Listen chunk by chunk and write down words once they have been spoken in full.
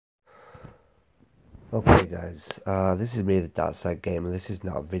Okay guys, this is me, the Dark Side Gamer. This is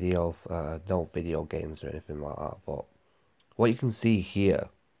not a video, no video games or anything like that, but what you can see here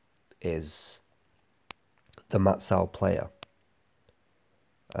is the Matsal player,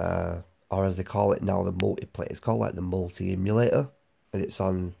 uh, or as they call it now, the multiplayer. It's called like the multi-emulator, and it's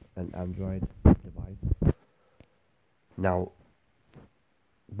on an Android device. Now,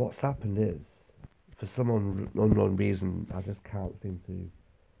 what's happened is, for some unknown reason, I just can't seem to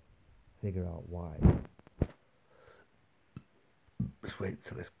figure out why. Just wait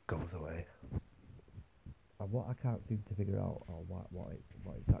till this goes away. What I can't seem to figure out, or what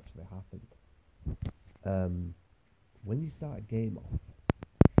it's actually happened. When you start a game off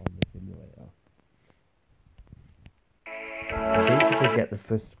on the simulator, you basically get the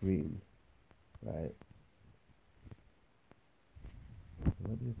first screen, right? So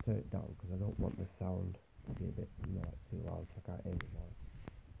let me just turn it down because I don't want the sound to be a bit, like too loud, so I can't hear it now.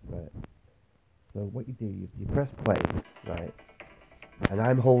 Right. So what you do, you press play, right? And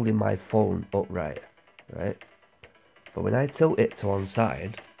I'm holding my phone upright, right? But when I tilt it to one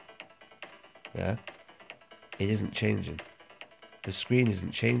side, yeah, it isn't changing. The screen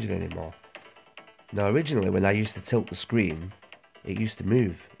isn't changing anymore. Now, originally, when I used to tilt the screen, it used to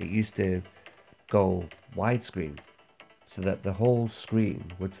move. It used to go widescreen so that the whole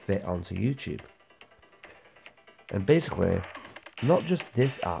screen would fit onto YouTube. And basically, not just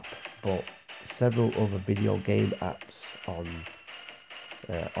this app, but several other video game apps on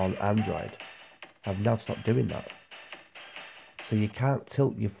Android have now stopped doing that. So you can't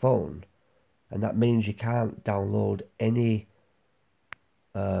tilt your phone, and that means you can't download any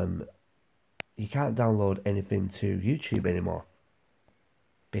you can't download anything to YouTube anymore,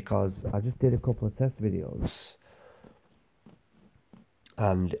 because I just did a couple of test videos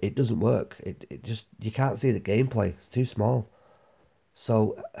and it doesn't work. It just, you can't see the gameplay. It's too small.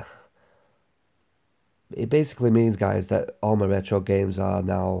 So it basically means, guys, that all my retro games are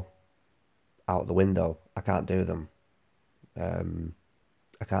now out the window. I can't do them.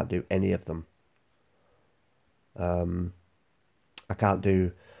 I can't do any of them. I can't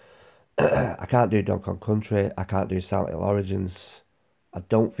do I can't do Donkey Kong Country. I can't do Silent Hill Origins. I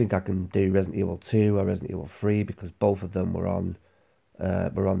don't think I can do Resident Evil 2 or Resident Evil 3 because both of them were on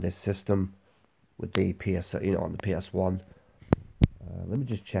this system with the PS, on the PS1. Let me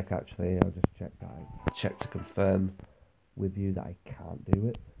just check. Actually, I'll just check that. Check to confirm with you that I can't do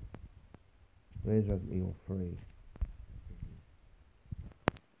it. Where's Resident Evil 3?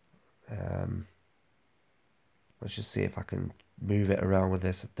 Let's just see if I can move it around with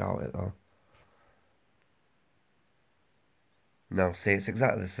this. I doubt it though. No, see, it's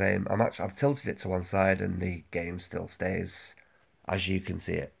exactly the same. I've tilted it to one side and the game still stays as you can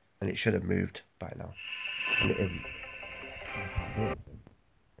see it, and it should have moved by now, and it isn't.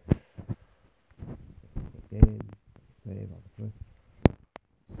 Game save, obviously.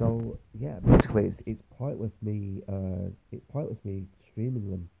 So yeah, basically it's pointless me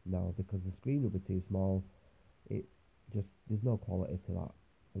streaming them now because the screen will be too small. It just, there's no quality to that,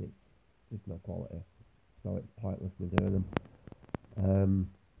 and it's just no quality. So it's pointless me doing them.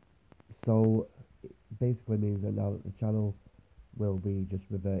 So it basically means that now that the channel will be just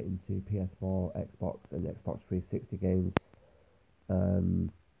reverting to PS4, Xbox, and Xbox 360 games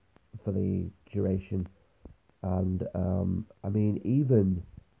for the duration. And I mean, even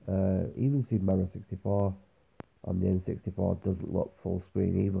Super Mario 64 on the N64 doesn't look full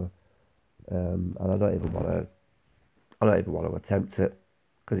screen either. And I don't even want to attempt it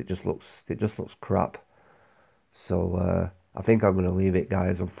because it just looks crap. So I think I'm going to leave it,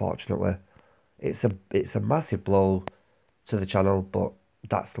 guys. Unfortunately, it's a massive blow to the channel, but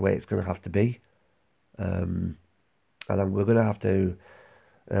that's the way it's going to have to be. And we're going to have to,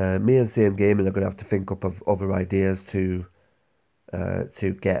 me and CM Gaming are going to have to think up of other ideas to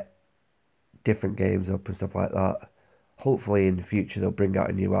get different games up and stuff like that. Hopefully in the future they'll bring out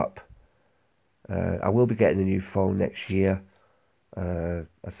a new app. I will be getting a new phone next year, a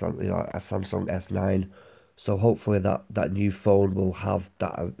Samsung S9. So hopefully that new phone will have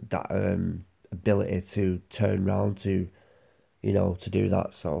that ability to turn around to, to do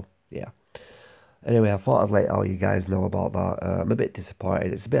that. So yeah. Anyway, I thought I'd let all you guys know about that. I'm a bit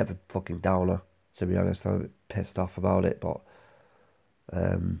disappointed. It's a bit of a fucking downer, to be honest. I'm a bit pissed off about it, but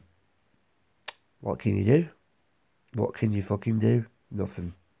what can you do? What can you fucking do?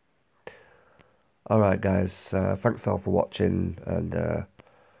 Nothing. Alright guys, thanks all for watching and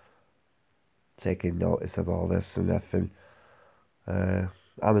taking notice of all this and everything.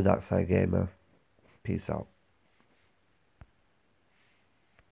 I'm a Dark Side Gamer. Peace out.